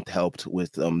strength helped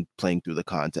with playing through the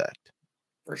contact.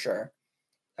 For sure.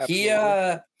 Absolutely.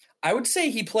 I would say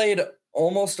he played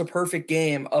almost a perfect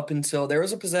game up until there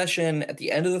was a possession at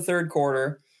the end of the third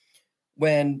quarter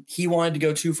when he wanted to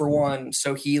go 2 for 1.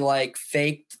 So he like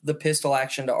faked the pistol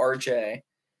action to RJ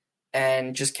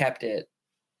and just kept it.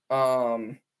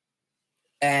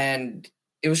 And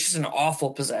it was just an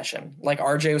awful possession. Like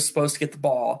RJ was supposed to get the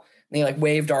ball. And he like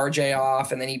waved RJ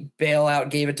off, and then he bailed out,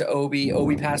 gave it to Obi.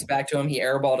 Obi passed back to him. He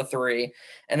airballed a 3.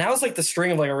 And that was like the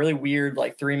string of like a really weird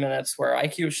like 3 minutes where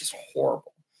IQ was just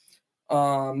horrible.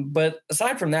 But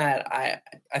aside from that, I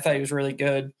thought he was really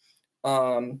good.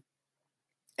 And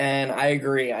I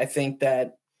agree. I think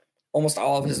that almost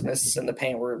all of his misses in the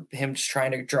paint were him just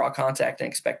trying to draw contact and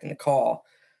expecting the call.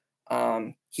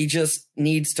 He just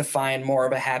needs to find more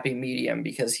of a happy medium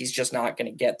because he's just not going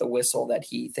to get the whistle that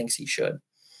he thinks he should.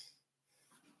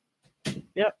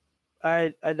 Yep,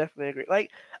 I definitely agree.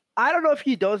 Like, I don't know if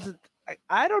he does.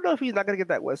 I don't know if he's not gonna get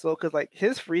that whistle because like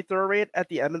his free throw rate at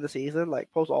the end of the season,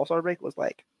 like post All-Star break, was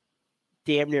like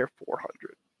damn near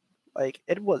 400. Like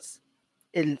it was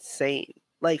insane.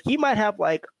 Like he might have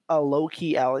like a low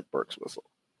key Alec Burks whistle.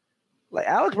 Like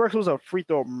Alex Burks was a free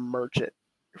throw merchant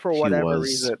for whatever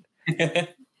reason.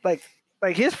 like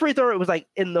his free throw rate was like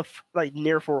in the like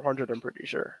near 400. I'm pretty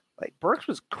sure. Like Burks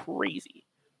was crazy,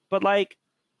 but like.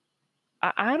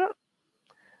 I don't.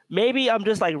 Maybe I'm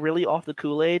just like really off the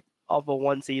Kool-Aid of a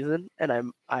one season,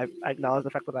 and I acknowledge the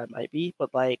fact that I might be,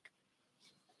 but like,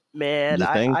 man,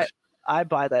 I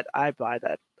buy that. I buy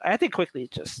that. I think Quickly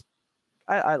just.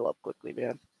 I love Quickly,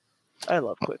 man. I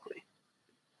love Quickly.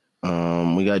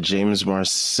 We got James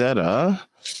Marcetta.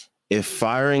 If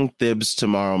firing Thibs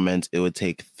tomorrow meant it would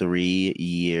take 3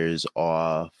 years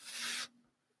off,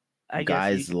 I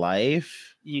guys' guess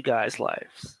life. You guys'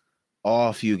 lives.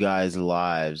 Off you guys'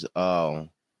 lives. Oh.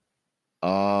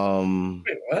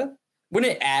 Wait, what?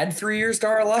 Wouldn't it add 3 years to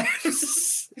our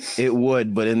lives? It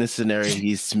would, but in this scenario,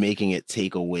 he's making it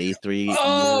take away 3 years.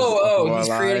 Oh, he's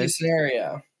creating a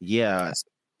scenario. Yeah.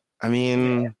 I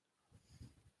mean,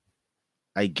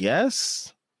 I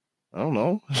guess. I don't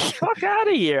know. Fuck out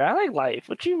of here. I like life.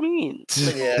 What you mean?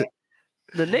 Yeah.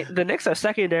 The Knicks are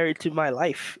secondary to my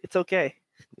life. It's okay.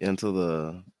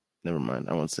 Until never mind.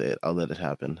 I won't say it. I'll let it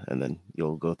happen, and then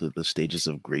you'll go through the stages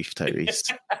of grief,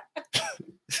 Tyrese.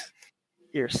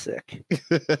 You're sick.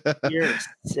 You're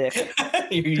sick.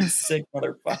 You sick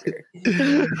motherfucker.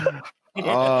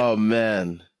 Oh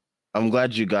man, I'm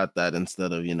glad you got that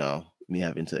instead of me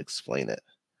having to explain it.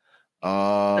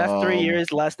 That's 3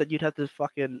 years less than you'd have to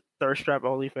fucking thirst trap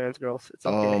OnlyFans girls. It's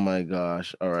okay. Oh my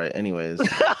gosh. All right. Anyways,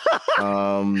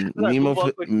 Nemo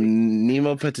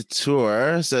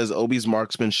Petitour says Obi's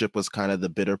marksmanship was kind of the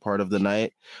bitter part of the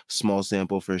night. Small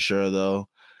sample for sure, though.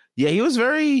 Yeah, he was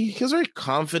very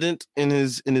confident in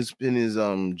his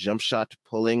jump shot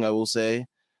pulling, I will say.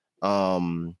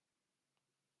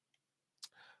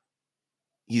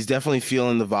 He's definitely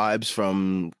feeling the vibes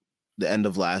from the end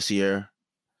of last year.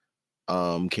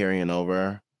 Carrying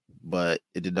over. but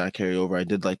it did not carry over. I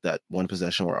did like that one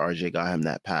possession where RJ got him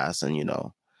that pass and,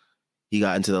 he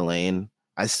got into the lane.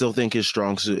 I still think his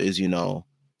strong suit is,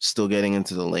 still getting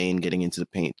into the lane, getting into the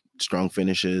paint, strong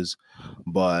finishes.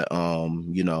 But,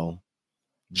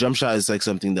 jump shot is like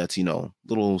something that's,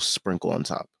 little sprinkle on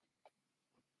top.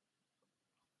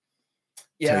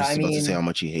 Yeah, Terry's about to say how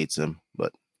much he hates him,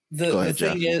 but go ahead, the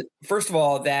thing Jeff. is, first of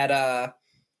all, that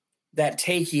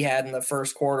take he had in the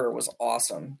first quarter was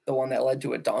awesome. The one that led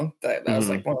to a dunk. That was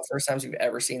like one of the first times we've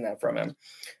ever seen that from him.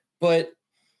 But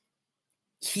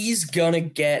he's going to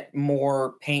get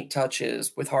more paint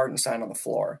touches with Hartenstein on the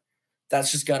floor.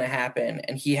 That's just going to happen,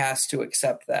 and he has to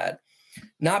accept that.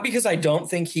 Not because I don't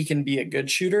think he can be a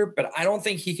good shooter, but I don't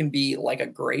think he can be like a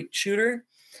great shooter.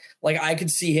 Like I could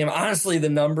see him, honestly, the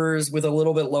numbers with a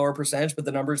little bit lower percentage, but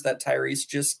the numbers that Tyrese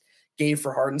just gave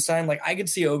for Hartenstein, like I could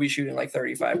see Obi shooting like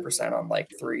 35% on like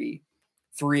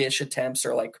three-ish attempts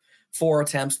or like 4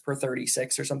 attempts per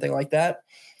 36 or something like that.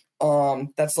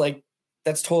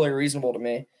 That's totally reasonable to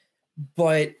me.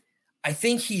 But I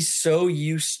think he's so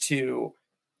used to,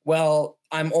 well,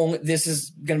 this is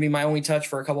going to be my only touch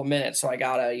for a couple minutes. So I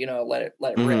gotta, let it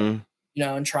rip,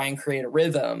 and try and create a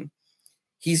rhythm.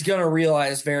 He's going to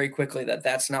realize very quickly that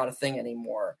that's not a thing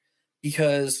anymore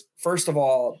because, first of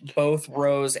all, both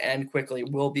Rose and Quickly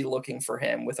will be looking for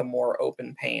him with a more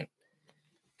open paint.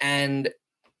 And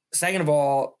second of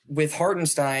all, with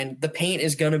Hartenstein, the paint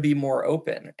is going to be more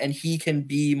open and he can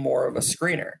be more of a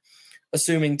screener,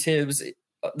 assuming the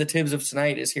Tibbs of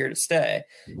tonight is here to stay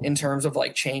in terms of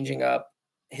like changing up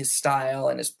his style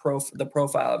and the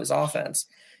profile of his offense.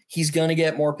 He's going to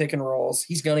get more pick and rolls.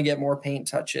 He's going to get more paint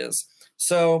touches.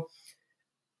 So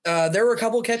there were a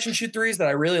couple of catch and shoot threes that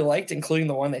I really liked, including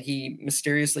the one that he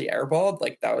mysteriously airballed.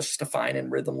 Like that was just a fine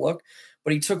and rhythm look.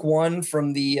 But he took one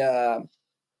from the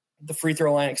free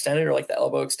throw line extended or like the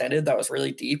elbow extended that was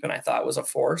really deep, and I thought was a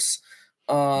force.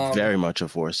 Very much a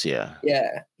force, yeah.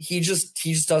 Yeah, he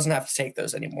just doesn't have to take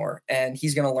those anymore, and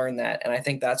he's going to learn that. And I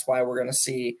think that's why we're going to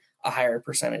see a higher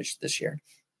percentage this year.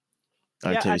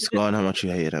 All right, Terry, go on. How much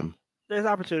you hate him? There's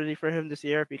opportunity for him this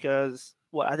year because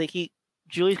I think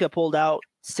Julius got pulled out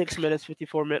 6 minutes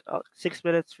 54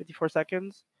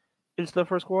 seconds into the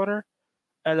first quarter,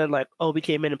 and then like Obi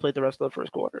came in and played the rest of the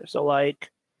first quarter. So like,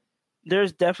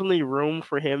 there's definitely room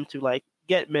for him to like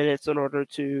get minutes in order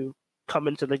to come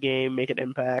into the game, make an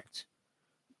impact.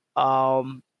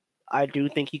 I do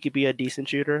think he could be a decent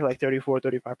shooter, like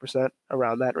 34-35%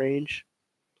 around that range.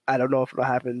 I don't know if it'll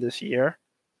happen this year.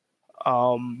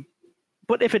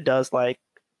 But if it does, like,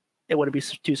 it wouldn't be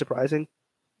too surprising.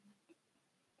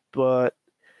 But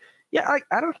yeah,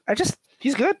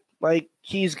 he's good. Like,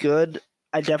 he's good.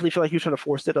 I definitely feel like he's trying to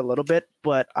force it a little bit,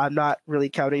 but I'm not really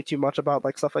counting too much about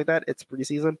like stuff like that. It's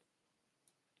preseason.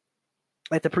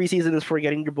 Like the preseason is for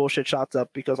getting your bullshit shots up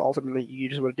because ultimately you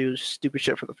just want to do stupid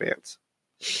shit for the fans.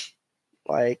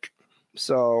 Like,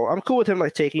 so I'm cool with him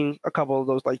like taking a couple of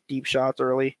those like deep shots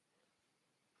early.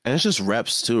 And it's just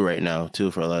reps too right now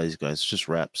too for a lot of these guys. It's just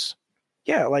reps.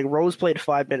 Yeah, like Rose played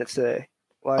 5 minutes today.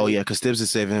 Like, oh yeah, because Tibbs is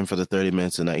saving him for the 30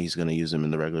 minutes tonight. He's going to use him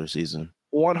in the regular season.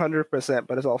 100%,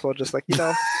 but it's also just like,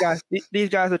 these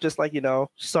guys are just like,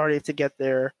 starting to get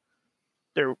their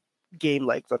game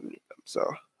legs underneath them. So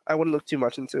I wouldn't look too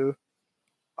much into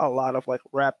a lot of like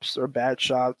reps or bad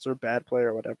shots or bad play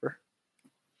or whatever.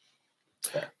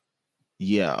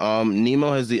 Yeah.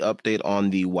 Nemo has the update on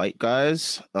the white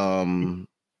guys.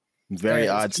 Very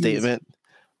odd statement.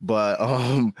 But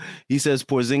he says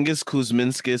Porzingis,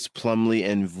 Kuzminskis, Plumlee,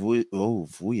 and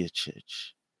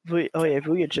Vujicic.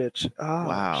 Vujicic. Oh,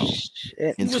 wow.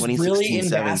 Shit. In he was 2016, really in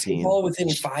 17. basketball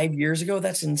within 5 years ago?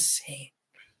 That's insane.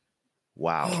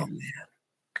 Wow. Oh, man.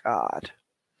 God.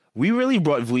 We really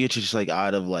brought Vujicic like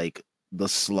out of like the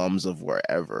slums of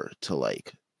wherever to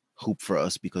like hoop for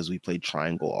us because we played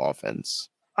triangle offense.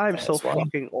 I'm so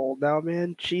fucking old now,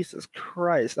 man. Jesus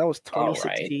Christ. That was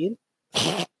 2016.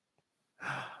 Right.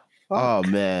 Oh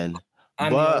man.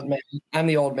 I'm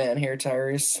the old man here,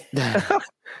 Tyrese.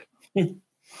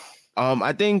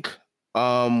 I think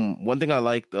one thing I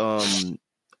liked,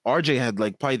 RJ had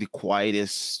like probably the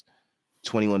quietest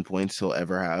 21 points he'll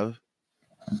ever have.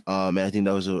 And I think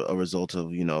that was a result of,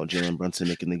 Jalen Brunson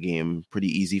making the game pretty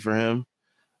easy for him.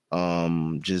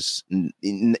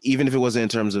 Even if it wasn't in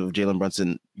terms of Jalen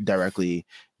Brunson directly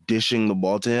dishing the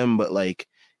ball to him, but like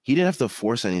he didn't have to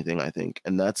force anything, I think.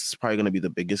 And that's probably going to be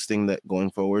the biggest thing that going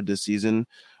forward this season,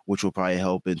 which will probably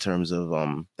help in terms of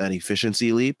that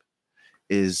efficiency leap,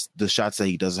 is the shots that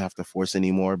he doesn't have to force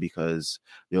anymore because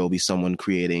there will be someone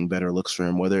creating better looks for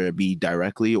him, whether it be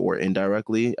directly or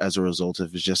indirectly as a result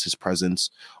of just his presence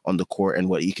on the court and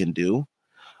what he can do.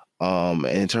 And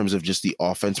in terms of just the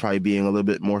offense probably being a little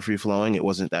bit more free flowing, it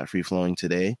wasn't that free flowing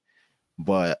today.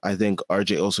 But I think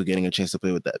RJ also getting a chance to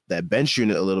play with that bench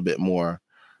unit a little bit more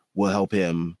will help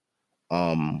him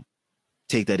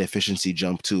take that efficiency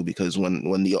jump too. Because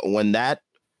when that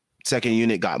second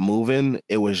unit got moving,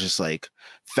 it was just like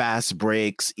fast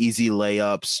breaks, easy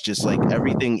layups, just like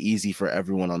everything easy for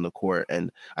everyone on the court.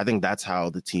 And I think that's how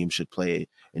the team should play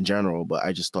in general. But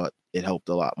I just thought it helped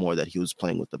a lot more that he was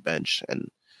playing with the bench, and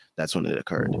that's when it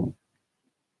occurred.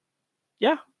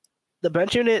 Yeah, the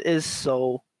bench unit is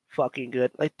so fucking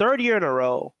good. Like, third year in a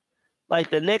row. Like,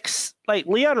 the Knicks, like,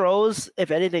 Leon Rose,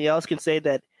 if anything else, can say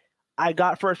that I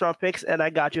got first round picks and I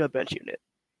got you a bench unit.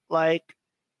 Like,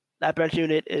 that bench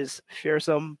unit is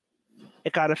fearsome.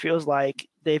 It kind of feels like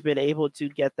they've been able to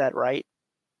get that right.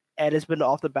 And it's been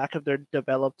off the back of their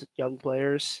developed young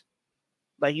players.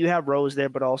 Like, you have Rose there,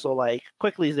 but also, like,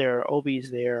 Quickly's there, Obi's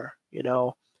there, you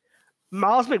know.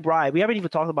 Miles McBride, we haven't even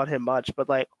talked about him much, but,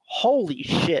 like, holy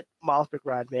shit, Miles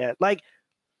McBride, man. Like,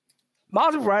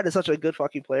 Miles McBride is such a good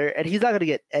fucking player, and he's not going to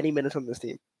get any minutes on this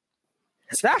team.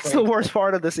 That's the worst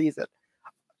part of the season.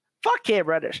 Fuck Cam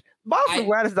Reddish. Miles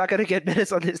McBride is not going to get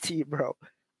minutes on his team, bro.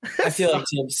 I feel like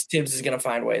Tibbs is going to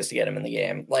find ways to get him in the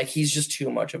game. Like, he's just too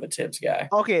much of a Tibbs guy.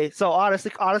 Okay, so honest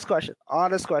question.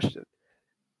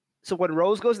 So when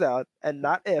Rose goes down, and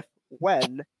not if,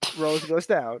 when Rose goes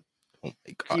down, oh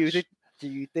my gosh. Do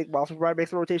you think Miles McBride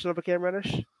makes a rotation over Cam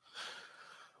Reddish?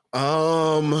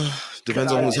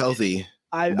 Depends on who's healthy.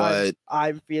 I'm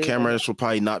feeling Cam Reddish will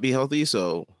probably not be healthy,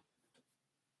 so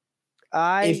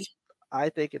I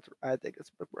think it's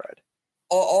McBride.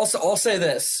 I'll say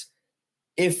this: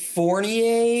 if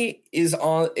Fournier is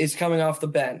coming off the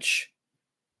bench,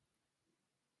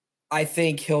 I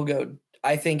think he'll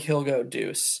go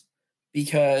Deuce,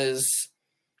 because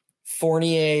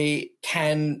Fournier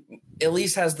at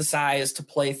least has the size to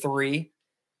play three,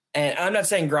 and I'm not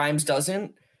saying Grimes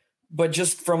doesn't, but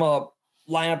just from a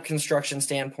lineup construction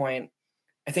standpoint,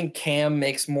 I think Cam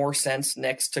makes more sense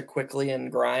next to Quickly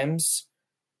and Grimes.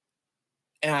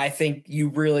 And I think you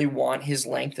really want his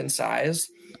length and size.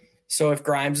 So if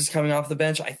Grimes is coming off the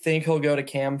bench, I think he'll go to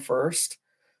Cam first.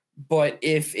 But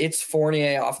if it's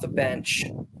Fournier off the bench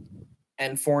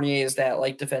and Fournier is that,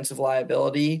 like, defensive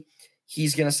liability,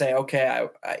 he's going to say, okay,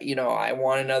 I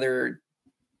want another.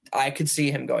 I could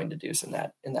see him going to Deuce in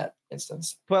that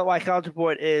instance. But my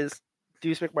counterpoint is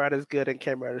Deuce McBride is good and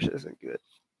Cam Reddish isn't good.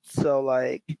 So,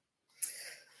 like,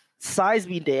 size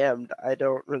be damned. I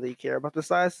don't really care about the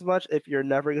size as much if you're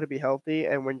never going to be healthy,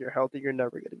 and when you're healthy, you're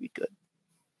never going to be good.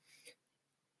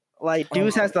 Like,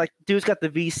 Deuce got the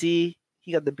VC.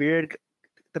 He got the beard.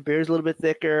 The beard's a little bit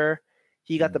thicker.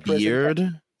 He got the beard.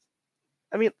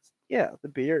 I mean, yeah, the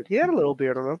beard. He had a little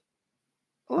beard on him.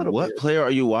 What beard. player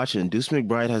are you watching? Deuce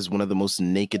McBride has one of the most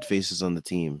naked faces on the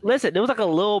team. Listen, it was like a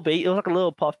little bait. It was like a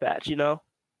little puff patch, you know.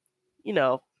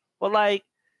 But, like,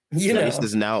 This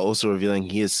is now also revealing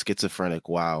he is schizophrenic.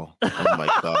 Wow. Oh my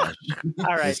gosh.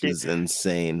 All right, this is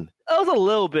insane. It was a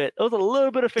little bit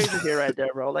of facial hair right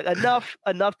there, bro. Like,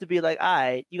 enough to be like, all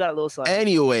right, you got a little something.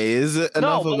 Anyways,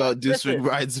 enough about Deuce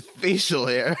McBride's facial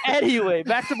hair. Anyway,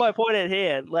 back to my point at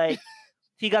hand. Like,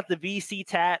 he got the VC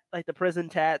tat, like the prison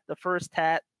tat, the first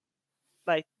tat,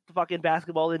 like the fucking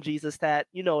basketball and Jesus tat.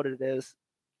 You know what it is.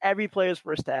 Every player's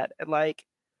first tat. And, like,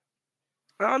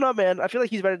 I don't know, man. I feel like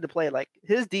he's ready to play. Like,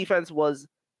 his defense was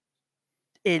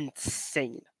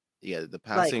insane. Yeah, the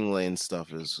passing lane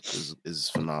stuff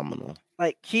is phenomenal.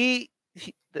 Like, he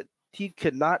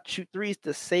could not shoot threes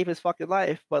to save his fucking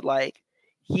life, but, like,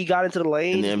 he got into the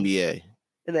lane. In the NBA.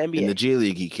 In the G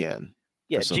League, he can.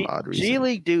 Yeah, for some odd reason. G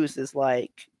League Deuce is,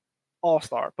 like,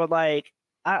 all-star. But, like,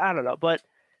 I don't know. But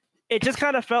it just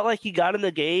kind of felt like he got in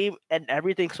the game and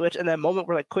everything switched. And that moment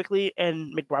where, like, Quickly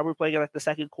and McBride were playing in, like, the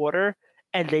second quarter,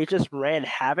 and they just ran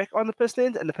havoc on the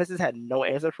Pistons, and the Pistons had no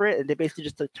answer for it, and they basically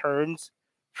just took turns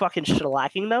fucking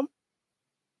shellacking them.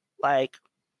 Like,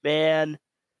 man,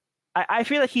 I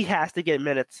feel like he has to get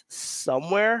minutes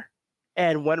somewhere,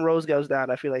 and when Rose goes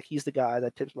down, I feel like he's the guy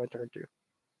that Tibbs might turn to.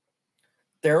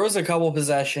 There was a couple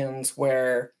possessions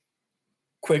where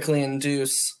Quickly and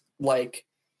Deuce, like,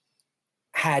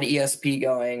 had ESP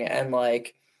going, and,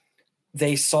 like,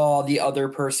 they saw the other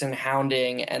person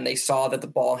hounding, and they saw that the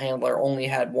ball handler only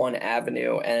had one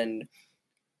avenue, and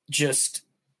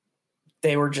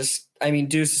they were Deuce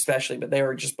especially, but they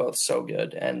were just both so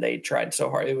good, and they tried so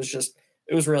hard. It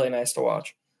was really nice to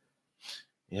watch.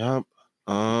 Yep.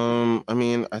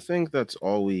 I think that's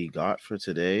all we got for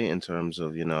today in terms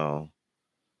of,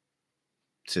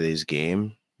 today's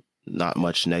game. Not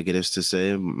much negatives to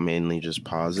say, mainly just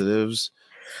positives.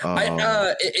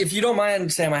 If you don't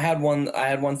mind, Sam, I had one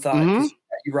thought. Mm-hmm.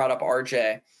 You brought up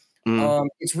RJ.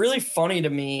 It's really funny to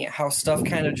me how stuff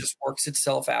kind of just works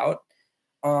itself out.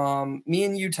 Me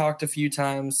and you talked a few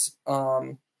times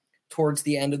towards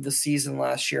the end of the season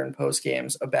last year in post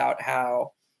games about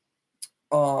how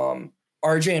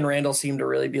RJ and Randall seem to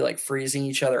really be like freezing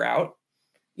each other out.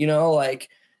 You know, like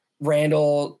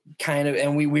Randall kind of,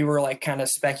 and we were like kind of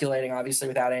speculating, obviously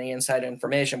without any inside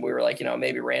information. We were like, you know,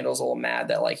 maybe Randall's a little mad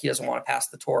that like he doesn't want to pass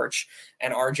the torch,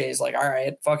 and RJ's like, all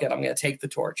right, fuck it, I'm going to take the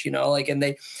torch, you know, like, and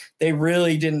they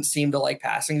really didn't seem to like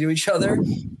passing to each other.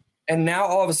 And now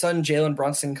all of a sudden Jalen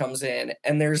Brunson comes in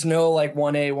and there's no like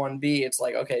 1A, 1B. It's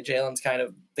like, okay, Jalen's kind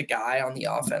of the guy on the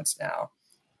offense now.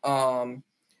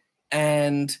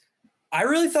 And I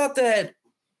really thought that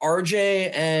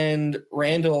RJ and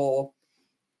Randall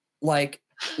like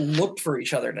looked for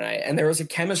each other tonight, and there was a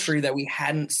chemistry that we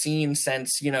hadn't seen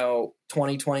since, you know,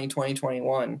 2020,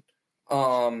 2021.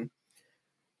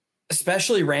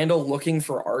 Especially Randall looking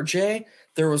for RJ.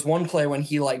 There was one play when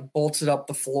he like bolted up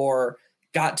the floor,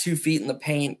 got 2 feet in the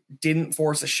paint, didn't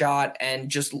force a shot, and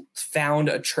just found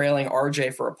a trailing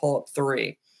RJ for a pull-up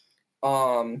three.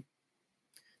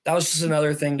 That was just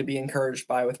another thing to be encouraged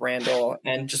by with Randall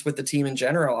and just with the team in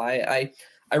general. I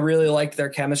really liked their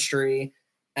chemistry,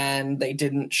 and they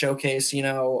didn't showcase, you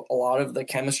know, a lot of the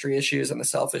chemistry issues and the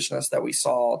selfishness that we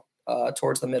saw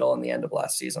towards the middle and the end of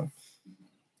last season.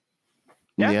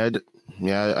 Yeah,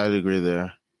 I'd agree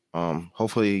there.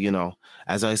 Hopefully, you know,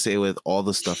 as I say with all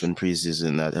the stuff in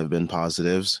preseason that have been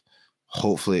positives,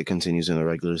 hopefully it continues in the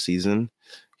regular season,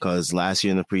 because last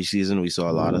year in the preseason, we saw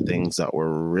a lot of things that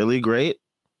were really great,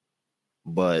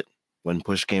 but when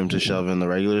push came to shove in the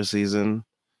regular season,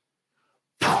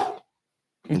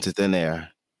 into thin air.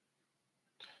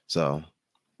 So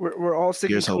we're all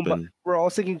singing hoping. We're all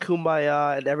singing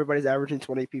Kumbaya, and everybody's averaging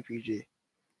 20 PPG.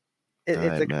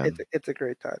 It's a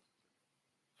great time.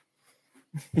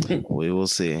 We will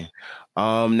see.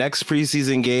 Next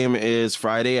preseason game is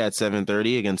Friday at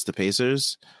 7:30 against the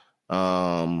Pacers.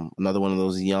 Another one of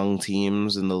those young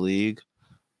teams in the league.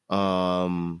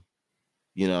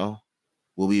 You know,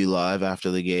 we'll be live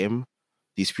after the game.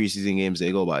 These preseason games,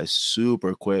 they go by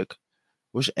super quick.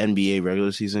 Wish NBA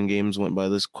regular season games went by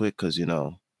this quick, because, you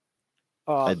know,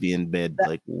 I'd be in bed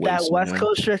like way that sooner. West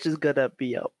Coast stretch is gonna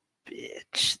be a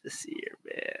bitch this year,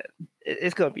 man.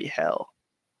 It's gonna be hell.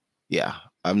 Yeah,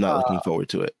 I'm not looking forward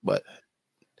to it, but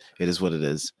it is what it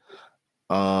is.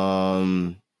 Let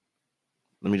me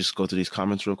just go through these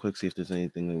comments real quick, see if there's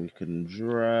anything that we can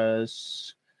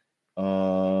address.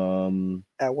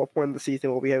 At what point in the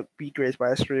season will we be graced by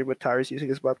a stream with Tyrese using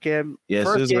his webcam? Yeah, as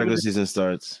soon as the regular season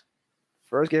starts.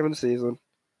 First game of the season.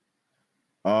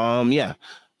 Yeah.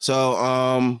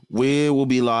 So we will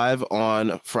be live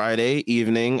on Friday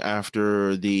evening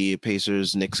after the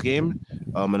Pacers Knicks game.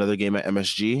 Another game at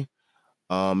MSG.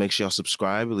 Make sure y'all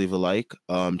subscribe, leave a like.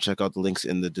 Check out the links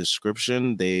in the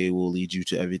description. They will lead you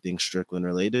to everything Strickland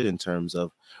related in terms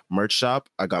of merch shop.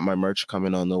 I got my merch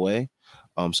coming on the way.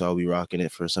 So I'll be rocking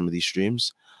it for some of these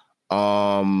streams.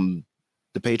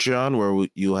 The Patreon, where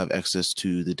you'll have access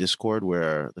to the Discord,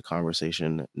 where the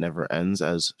conversation never ends,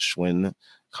 as Schwinn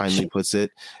kindly puts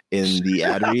it in the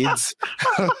ad reads.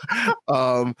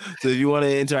 So if you want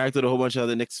to interact with a whole bunch of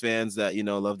other Knicks fans that, you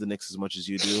know, love the Knicks as much as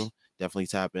you do, definitely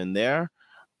tap in there.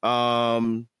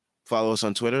 Follow us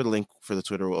on Twitter. The link for the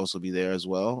Twitter will also be there as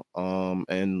well.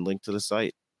 And link to the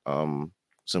site.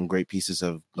 Some great pieces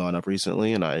have gone up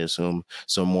recently, and I assume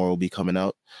some more will be coming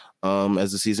out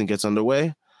as the season gets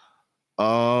underway.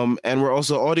 And we're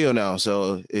also audio now.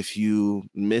 So if you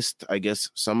missed, I guess,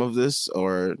 some of this,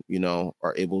 or, you know,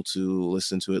 are able to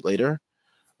listen to it later,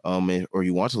 or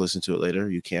you want to listen to it later,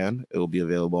 you can. It will be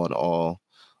available on all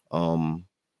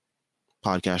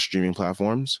podcast streaming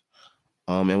platforms.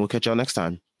 And we'll catch y'all next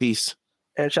time. Peace.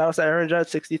 And shout out to Aaron Judge,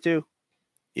 62.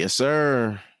 Yes,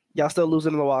 sir. Y'all still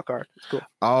losing in the wild card. It's cool.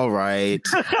 All right.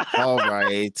 All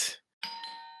right.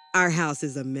 Our house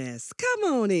is a mess.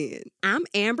 Come on in. I'm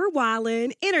Amber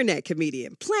Wallen, internet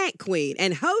comedian, plant queen,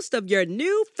 and host of your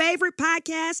new favorite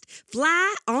podcast,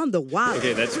 Fly on the Wall.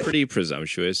 Okay, that's pretty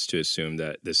presumptuous to assume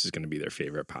that this is going to be their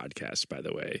favorite podcast, by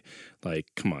the way. Like,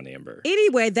 come on, Amber.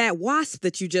 Anyway, that wasp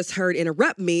that you just heard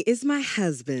interrupt me is my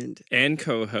husband. And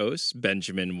co-host,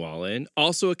 Benjamin Wallen,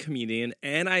 also a comedian,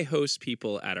 and I host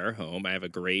people at our home. I have a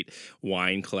great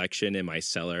wine collection in my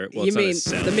cellar. Well, you mean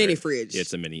the mini fridge?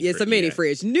 It's a mini fridge. It's a mini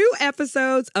fridge. New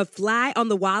episodes of Fly on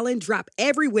the Wallen drop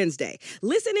every Wednesday.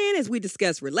 Listen in as we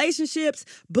discuss relationships,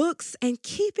 books, and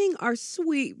keeping our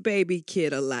sweet baby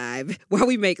kid alive while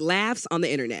we make laughs on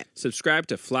the internet. Subscribe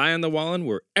to Fly on the Wallen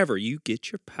wherever you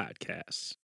get your podcasts.